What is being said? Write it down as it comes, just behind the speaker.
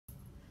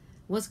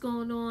What's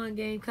going on,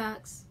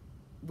 Gamecocks?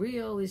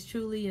 Rio is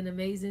truly an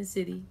amazing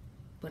city,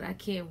 but I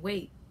can't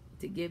wait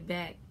to get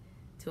back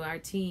to our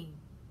team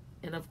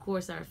and, of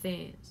course, our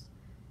fans.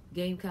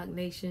 Gamecock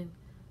Nation,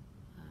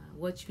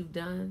 what you've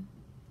done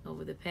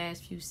over the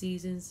past few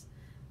seasons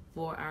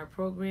for our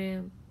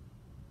program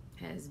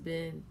has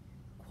been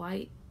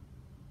quite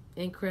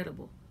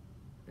incredible.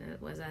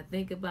 As I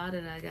think about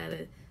it, I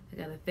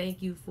gotta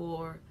thank you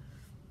for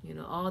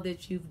all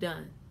that you've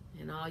done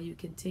and all you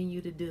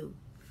continue to do.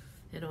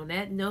 And on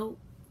that note,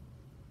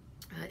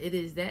 it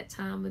is that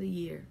time of the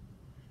year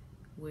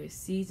where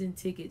season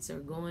tickets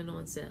are going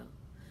on sale.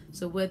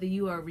 So whether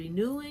you are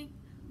renewing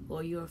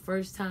or you're a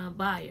first-time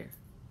buyer,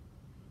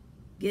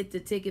 get the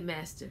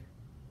Ticketmaster.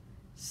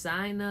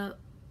 Sign up,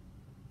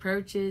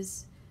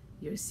 purchase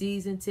your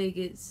season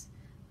tickets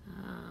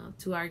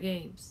to our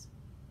games.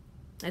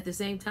 At the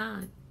same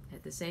time,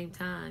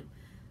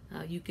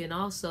 you can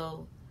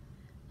also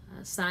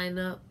sign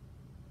up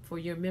for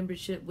your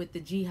membership with the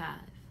G Hive.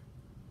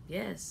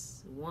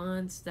 Yes,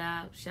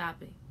 one-stop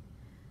shopping.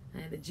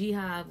 And the G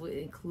Hive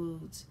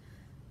includes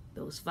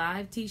those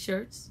 5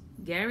 t-shirts,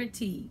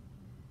 guaranteed,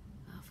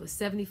 for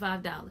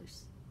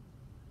 $75.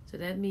 So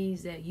that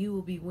means that you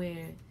will be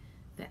wearing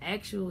the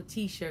actual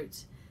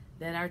t-shirts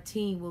that our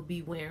team will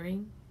be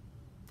wearing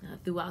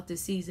throughout the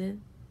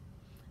season.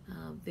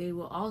 They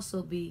will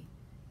also be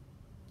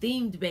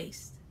themed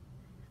based.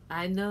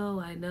 I know.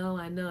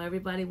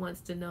 Everybody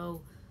wants to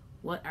know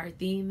what our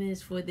theme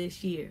is for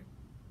this year.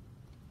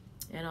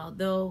 And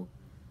although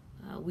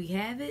we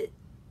have it,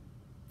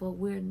 but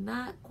we're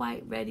not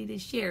quite ready to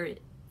share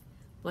it.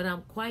 But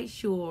I'm quite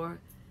sure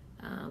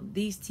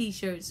these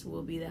t-shirts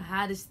will be the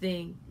hottest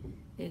thing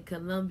in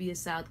Columbia,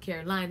 South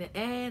Carolina,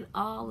 and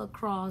all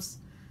across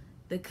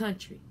the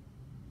country.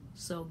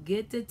 So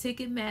get the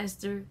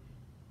Ticketmaster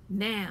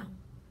now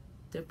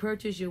to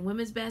purchase your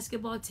women's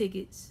basketball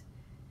tickets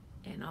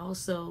and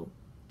also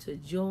to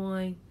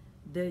join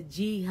the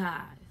G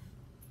Hive.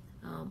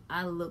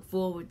 I look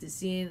forward to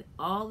seeing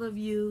all of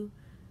you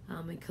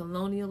in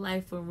Colonial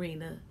Life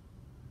Arena,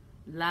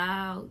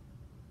 loud,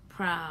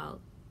 proud,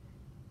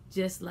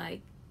 just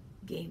like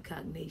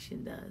Gamecock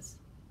Nation does.